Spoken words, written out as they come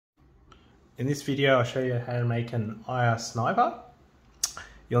In this video I'll show you how to make an IR sniper.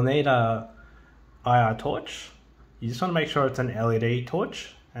 You'll need a IR torch. You just want to make sure it's an LED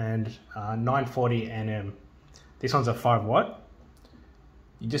torch and 940 nm. This one's a 5 watt.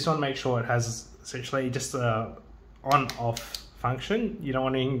 You just want to make sure it has essentially just a on-off function. You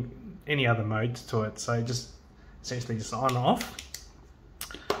don't want any other modes to it, so just essentially just on-off.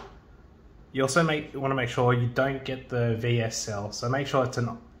 You also want to make sure you don't get the VCSEL, so make sure it's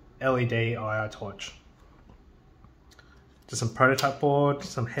an LED IR torch. Just some prototype board,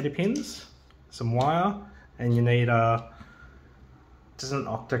 some header pins, some wire, and you need just an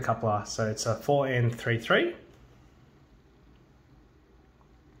Optocoupler, so it's a 4N33,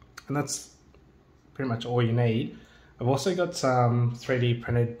 and that's pretty much all you need. I've also got some 3D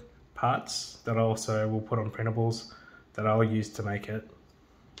printed parts that I also will put on printables that I'll use to make it.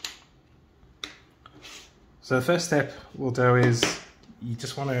 So the first step we'll do is you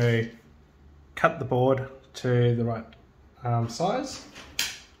just want to cut the board to the right size.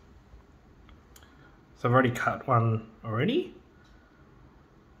 So I've already cut one already.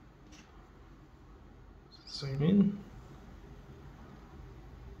 Zoom in.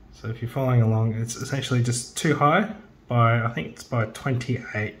 So if you're following along, it's essentially just too high by, I think it's by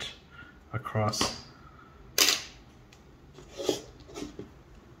 28 across.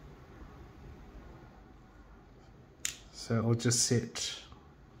 So it'll just sit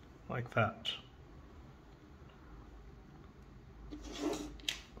like that.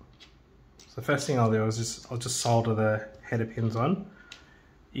 So the first thing I'll do is I'll just solder the header pins on.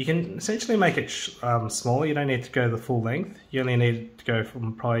 You can essentially make it smaller. You don't need to go the full length. You only need to go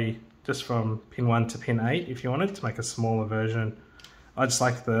from probably just from pin 1 to pin 8 if you wanted to make a smaller version. I just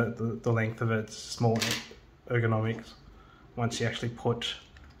like the length of it. It's more ergonomics once you actually put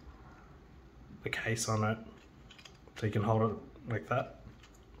the case on it. So you can hold it like that.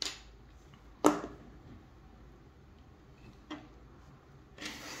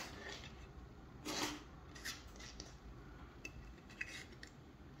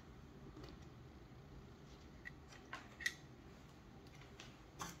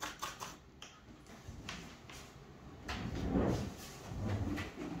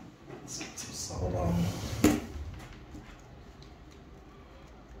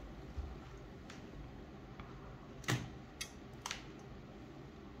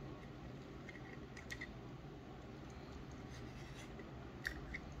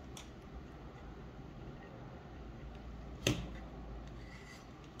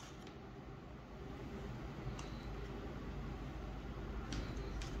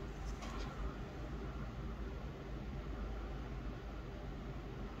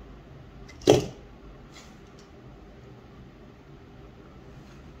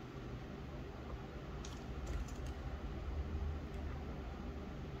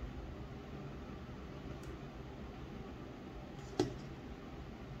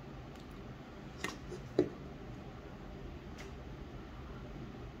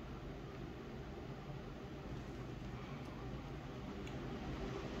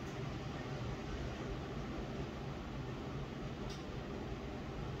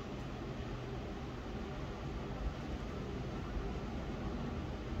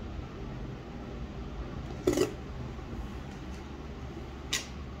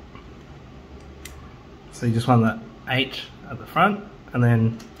 So you just want that 8 at the front, and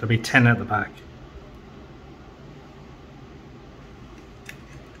then there'll be 10 at the back.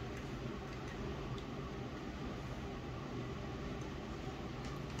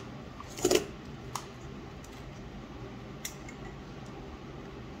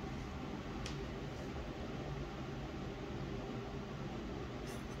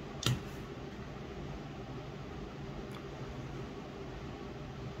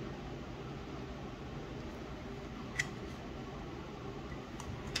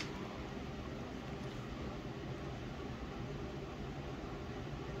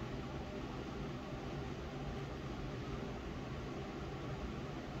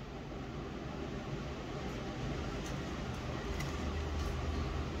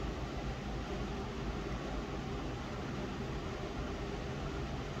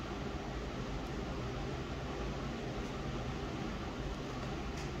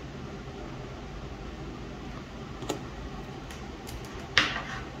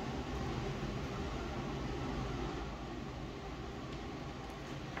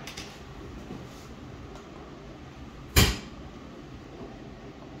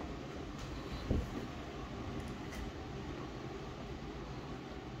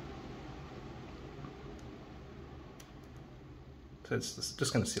 So it's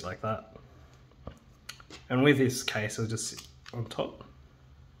just going to sit like that. And with this case, it'll just sit on top.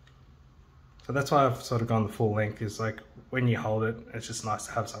 So that's why I've sort of gone the full length, is like when you hold it, it's just nice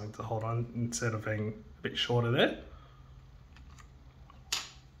to have something to hold on instead of being a bit shorter there.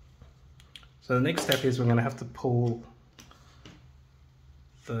 So the next step is we're going to have to pull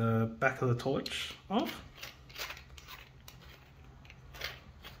the back of the torch off.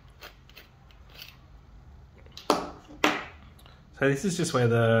 So this is just where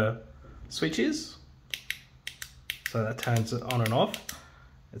the switch is. So that turns it on and off.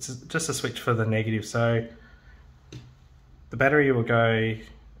 It's just a switch for the negative. So the battery will go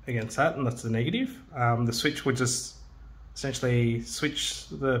against that, and that's the negative. The switch will just essentially switch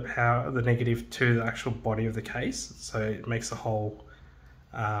the power of the negative to the actual body of the case. So it makes the whole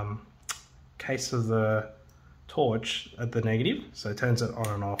case of the torch at the negative. So it turns it on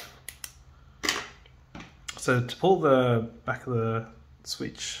and off. So to pull the back of the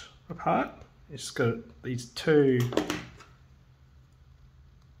switch apart, it's just got these two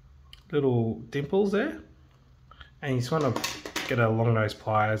little dimples there, and you just want to get a long nose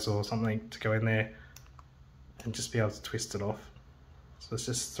pliers or something to go in there and just be able to twist it off. So let's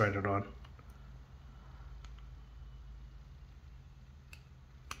just thread it on.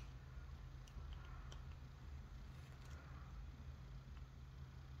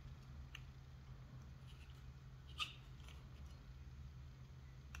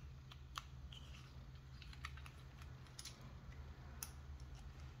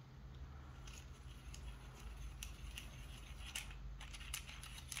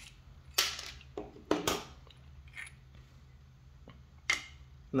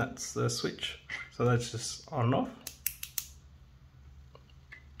 And that's the switch, so that's just on and off.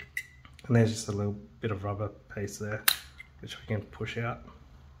 And there's just a little bit of rubber piece there which we can push out.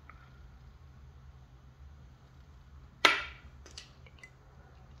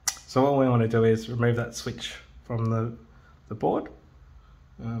 So what we want to do is remove that switch from the board.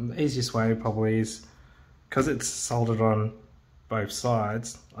 The easiest way probably is, because it's soldered on both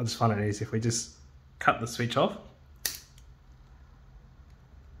sides, I just find it easy if we just cut the switch off.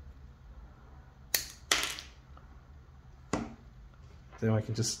 Then we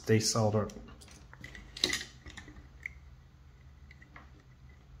can just desolder it.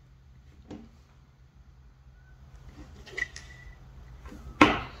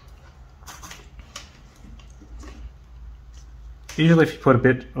 Usually if you put a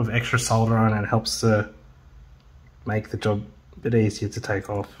bit of extra solder on, it helps to make the job a bit easier to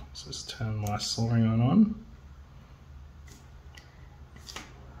take off. So just turn my soldering iron on.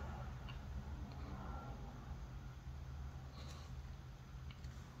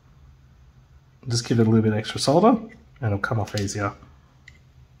 Just give it a little bit extra solder and it'll come off easier.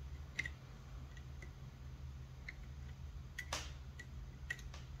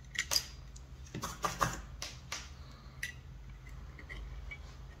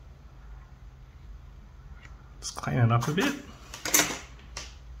 Just clean it up a bit.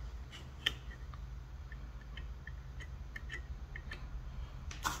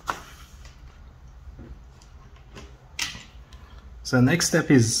 So the next step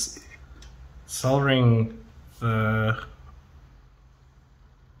is soldering the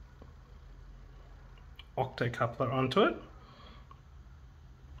Optocoupler onto it.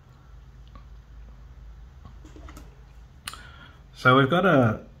 So we've got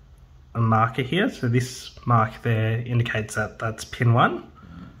a marker here, so this mark there indicates that that's pin 1.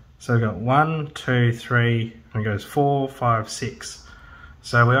 So we've got 1, 2, 3, and it goes 4, 5, 6.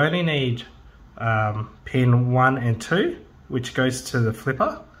 So we only need pin 1 and 2, which goes to the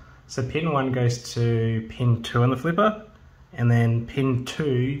flipper. So pin 1 goes to pin 2 on the flipper, and then pin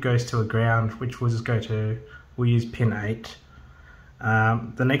 2 goes to a ground, which we'll just go to, we'll use pin 8.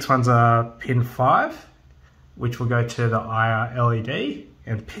 The next ones are pin 5, which will go to the IR LED,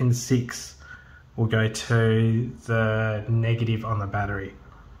 and pin 6 will go to the negative on the battery.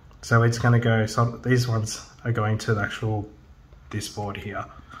 So it's going to go, so these ones are going to the actual, this board here.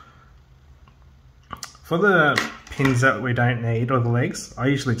 For the pins that we don't need, or the legs, I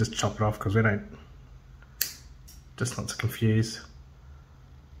usually just chop it off because we don't, just not to confuse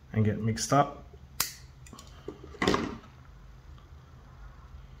and get mixed up.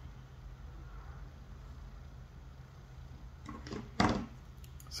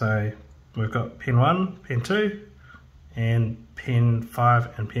 So we've got pin 1, pin 2, and pin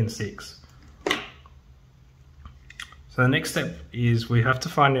 5 and pin 6. So the next step is we have to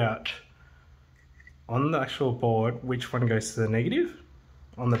find out on the actual board which one goes to the negative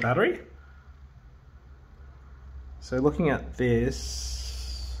on the battery. So looking at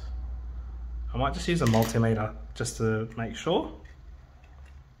this, I might just use a multimeter just to make sure.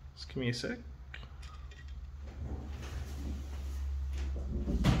 Just give me a sec.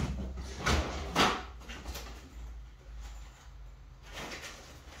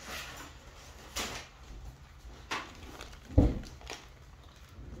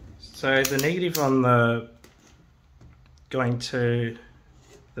 So the negative on the going to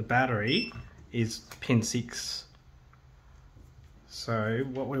the battery is pin 6. So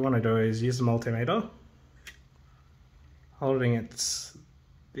what we want to do is use the multimeter, holding it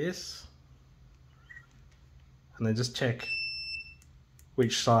this, and then just check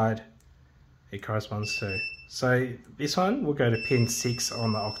which side it corresponds to. So this one will go to pin 6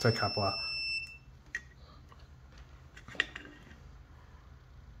 on the optocoupler.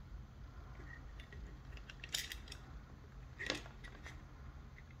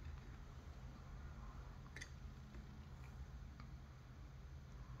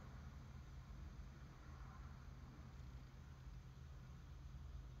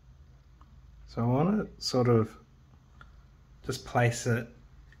 So I want to sort of just place it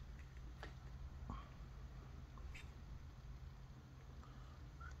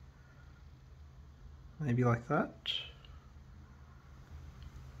maybe like that.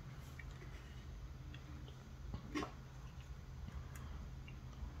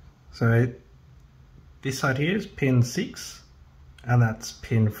 So this side here is pin 6 and that's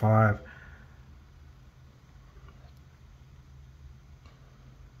pin 5.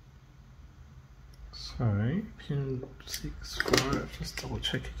 So pin 6, 5, just double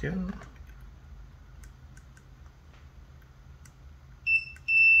check again.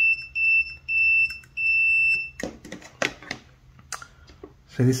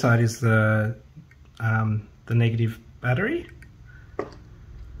 So this side is the negative battery.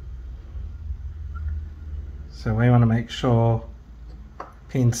 So we want to make sure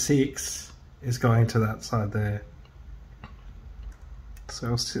pin 6 is going to that side there. So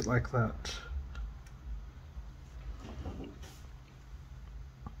it'll sit like that.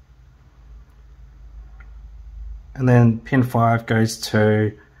 And then pin 5 goes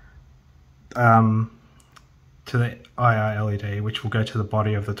to the IR LED, which will go to the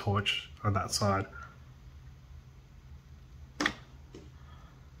body of the torch on that side. So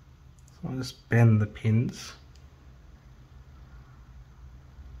I'll just bend the pins.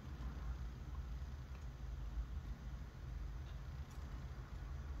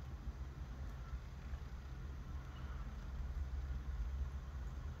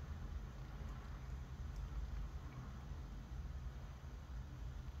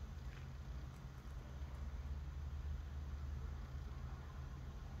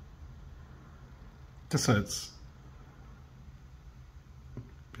 Just so it's a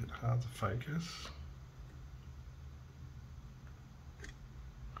bit hard to focus.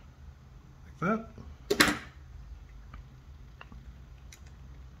 Like that.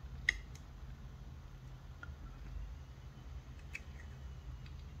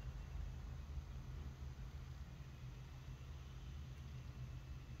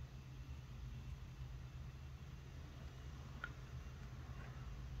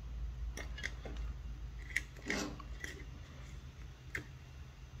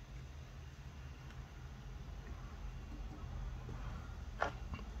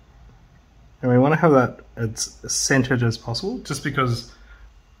 And we want to have that as centered as possible, just because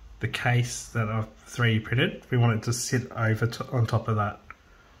the case that I've 3D printed, we want it to sit over on top of that.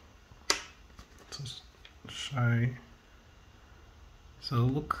 Just show, so it'll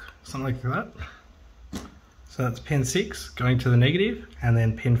look something like that. So that's pin 6 going to the negative, and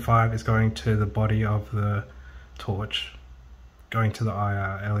then pin 5 is going to the body of the torch, going to the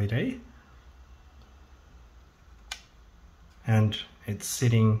IR LED. And it's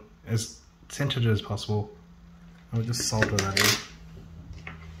sitting as centered as possible. I'll just solder that in.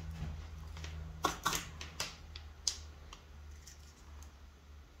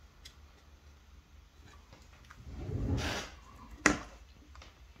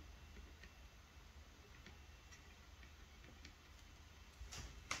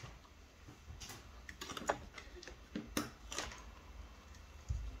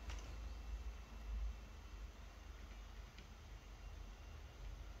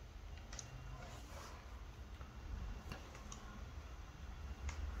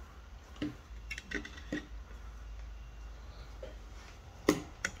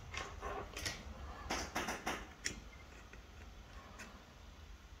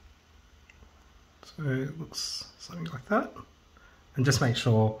 So it looks something like that, and just make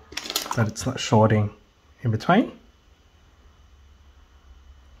sure that it's not shorting in between.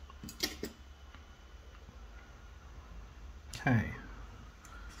 Okay,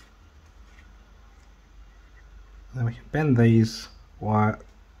 then we can bend these wire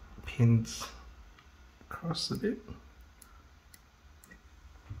pins across a bit.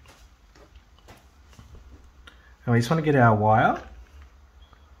 And we just want to get our wire.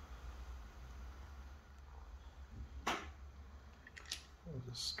 I'll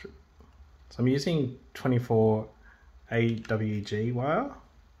just strip I'm using 24 AWG wire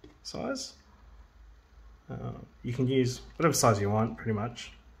size. You can use whatever size you want, pretty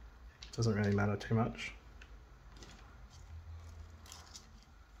much. It doesn't really matter too much.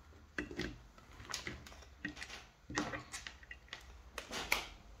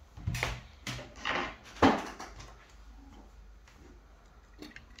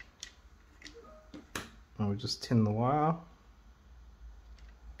 And we'll just tin the wire.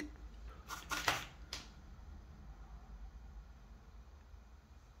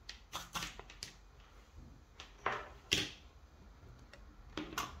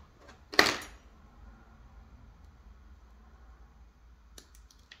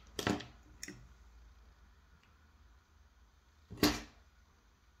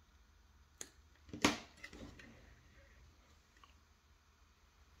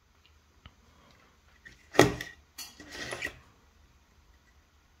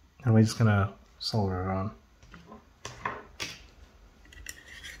 And we're just going to solder it on.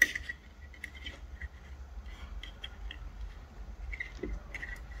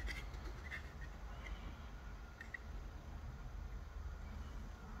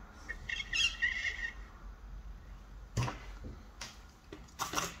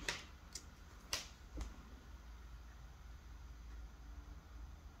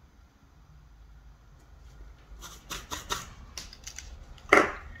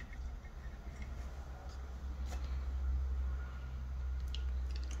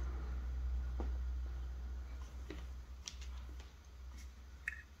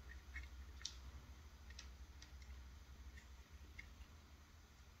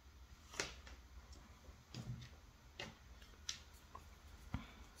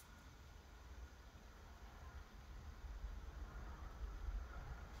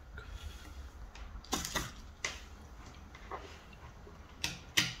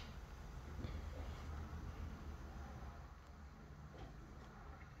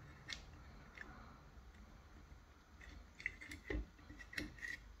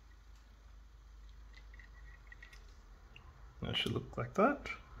 That should look like that.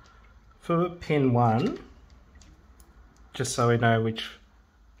 For pin 1, just so we know which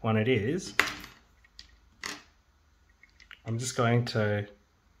one it is, I'm just going to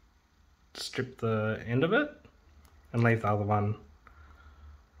strip the end of it and leave the other one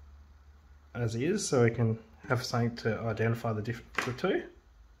as is, so we can have something to identify the two.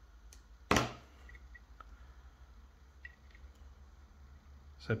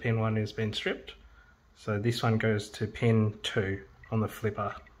 So pin 1 is being stripped. So this one goes to pin 2 on the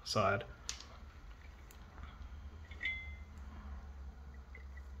flipper side.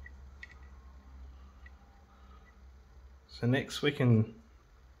 So next we can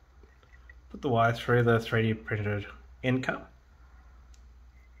put the wire through the 3D printed end cup.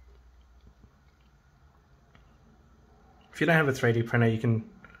 If you don't have a 3D printer, you can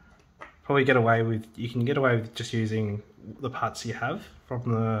probably get away with just using the parts you have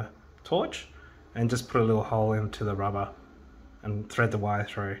from the torch, and just put a little hole into the rubber and thread the wire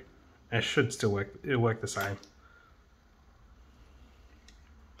through. And it should still work, it'll work the same.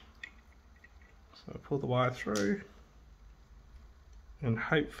 So pull the wire through, and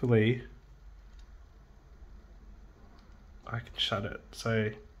hopefully I can shut it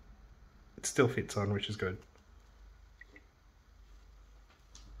so it still fits on, which is good.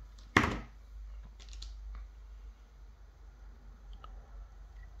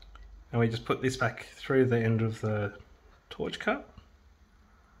 And we just put this back through the end of the torch cup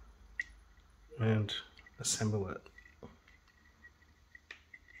and assemble it.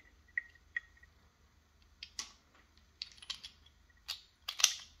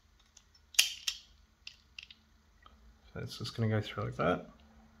 So it's just going to go through like that,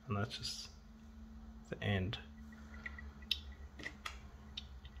 and that's just the end.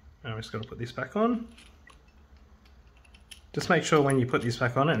 Now we're just going to put this back on. Just make sure when you put this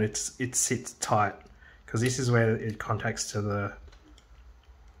back on it sits tight, because this is where it contacts to the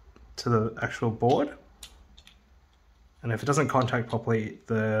actual board. And if it doesn't contact properly,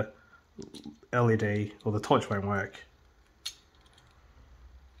 the LED or the torch won't work.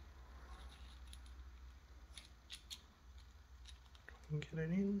 Get it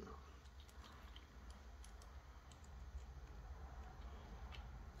in.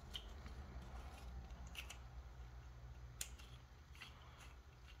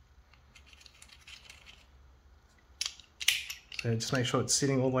 So just make sure it's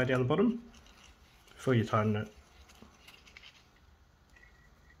sitting all the way down the bottom before you tighten it.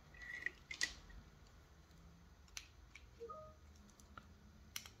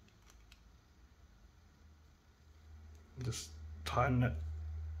 Just tighten it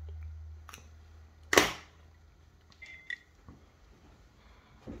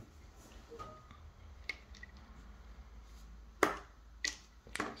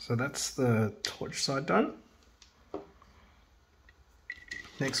So that's the torch side done.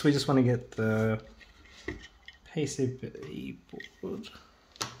 Next we just want to get the PCB board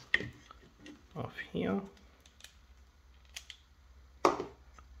off here.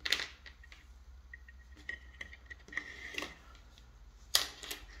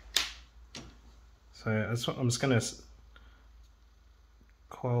 So I'm just going to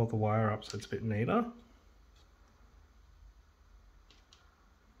coil the wire up so it's a bit neater.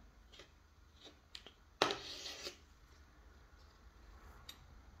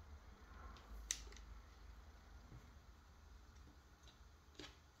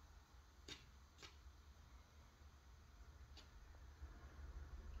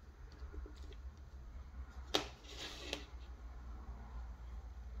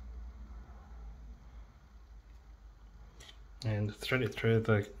 And thread it through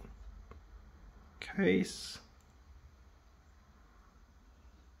the case.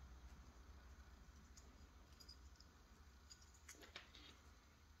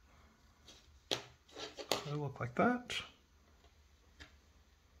 It'll look like that.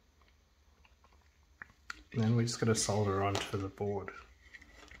 And then we're just going to solder onto the board.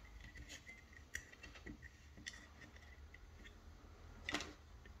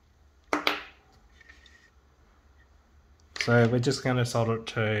 So we're just going to solder it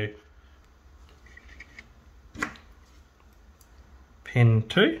to pin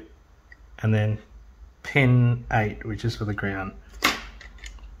 2 and then pin 8, which is for the ground.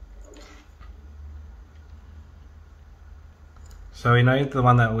 So we know the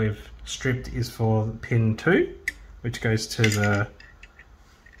one that we've stripped is for pin 2, which goes to the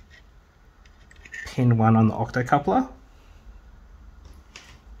pin 1 on the optocoupler.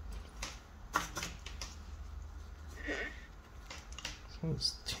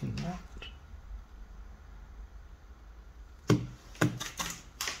 Let's tin that.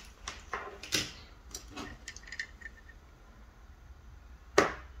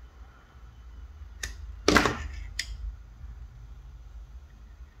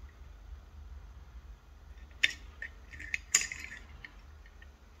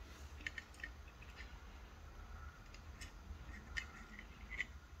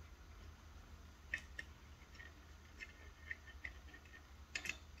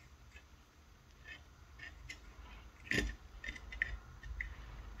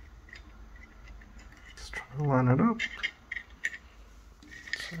 Line it up.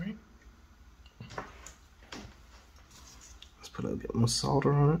 Sorry. Let's put a bit more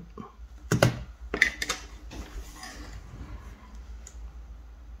solder on it.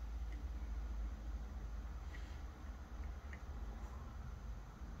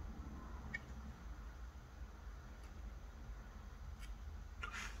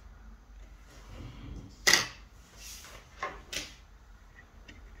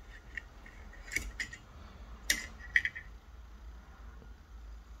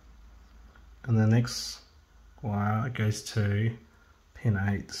 And the next wire goes to pin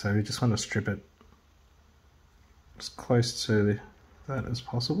 8, so we just want to strip it as close to that as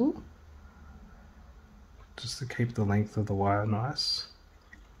possible, just to keep the length of the wire nice.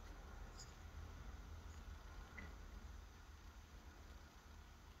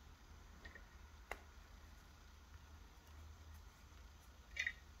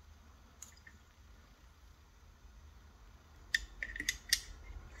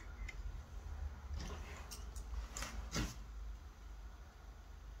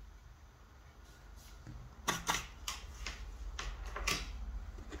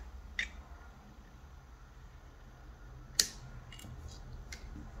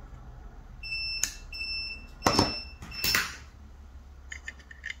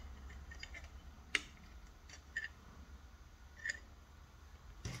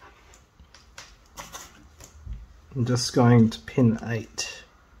 I'm just going to pin 8,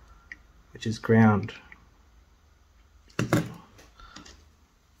 which is ground.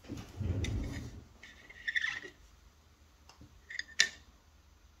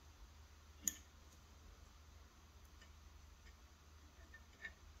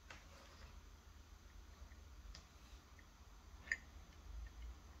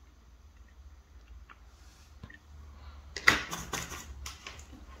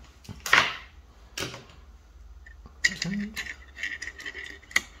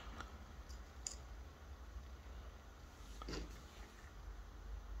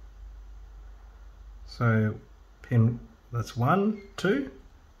 So pin, that's 1, 2,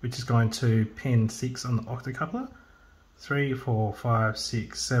 which is going to pin 6 on the octocoupler, 3, 4, 5,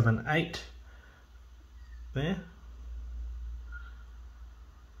 6, 7, 8 there,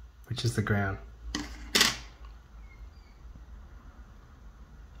 which is the ground.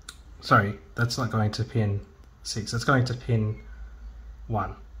 sorry, that's not going to pin 6, it's going to pin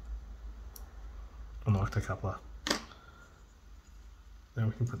 1 on the Optocoupler. Then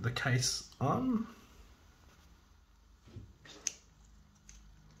we can put the case on.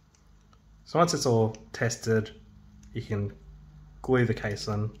 So once it's all tested, you can glue the case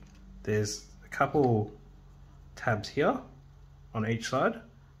on. There's a couple tabs here on each side.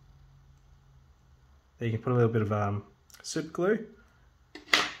 Then you can put a little bit of super glue,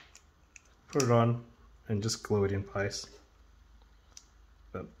 put it on and just glue it in place.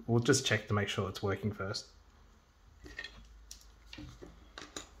 But we'll just check to make sure it's working first.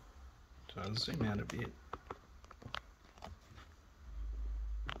 So I'll zoom out a bit.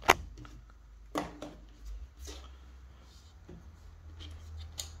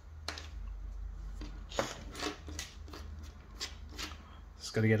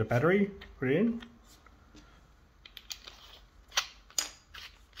 Just got to get a battery, put it in.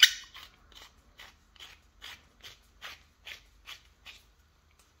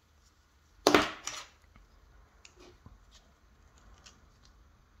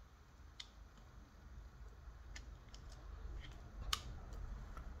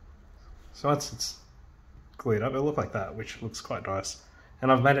 So once it's glued up, it'll look like that, which looks quite nice.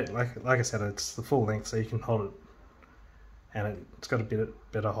 And I've made it, like I said, it's the full length, so you can hold it, and it's got a bit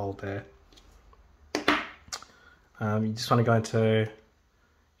better hold there. You just want to go into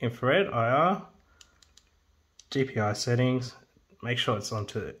infrared, IR, GPI settings, make sure it's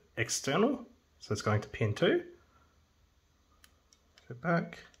onto external, so it's going to pin 2. Go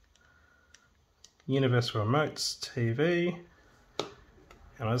back, universal remotes, TV.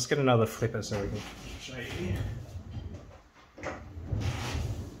 And I'll just get another flipper so we can show you.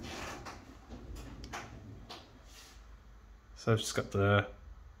 So I've just got the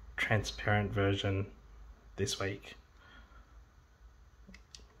transparent version this week.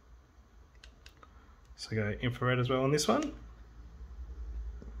 So go infrared as well on this one.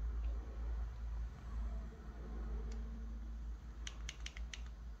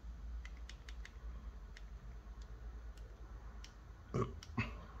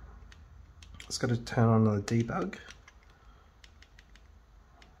 It's got to turn on the debug.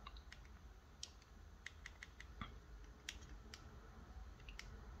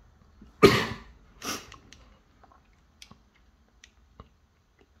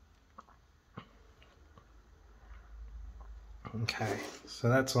 Okay, so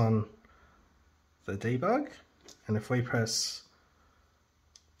that's on the debug, and if we press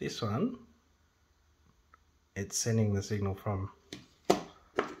this one, it's sending the signal from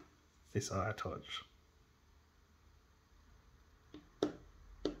this IR torch. So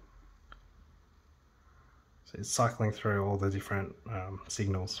it's cycling through all the different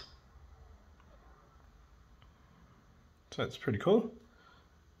signals. So it's pretty cool.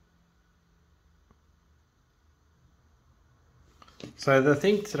 So the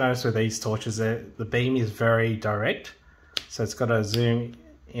thing to notice with these torches, that the beam is very direct, so it's got to zoom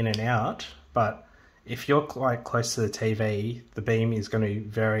in and out, but if you're quite close to the TV, the beam is going to be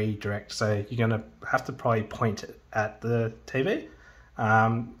very direct, so you're going to have to probably point it at the TV.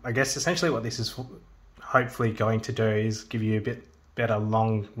 I guess essentially what this is hopefully going to do is give you a bit better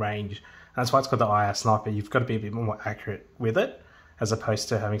long range. That's why it's called the IR sniper. You've got to be a bit more accurate with it, as opposed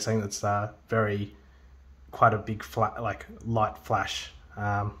to having something that's quite a big light flash.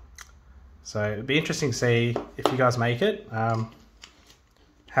 So it'd be interesting to see if you guys make it,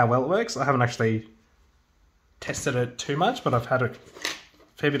 how well it works. I haven't actually tested it too much, but I've had a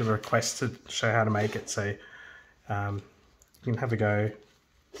fair bit of a request to show how to make it, so you can have a go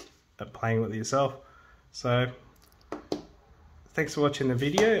at playing with it yourself. So thanks for watching the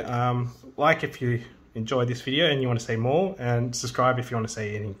video. Like if you enjoyed this video and you want to see more, and subscribe if you want to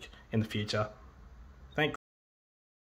see anything in the future.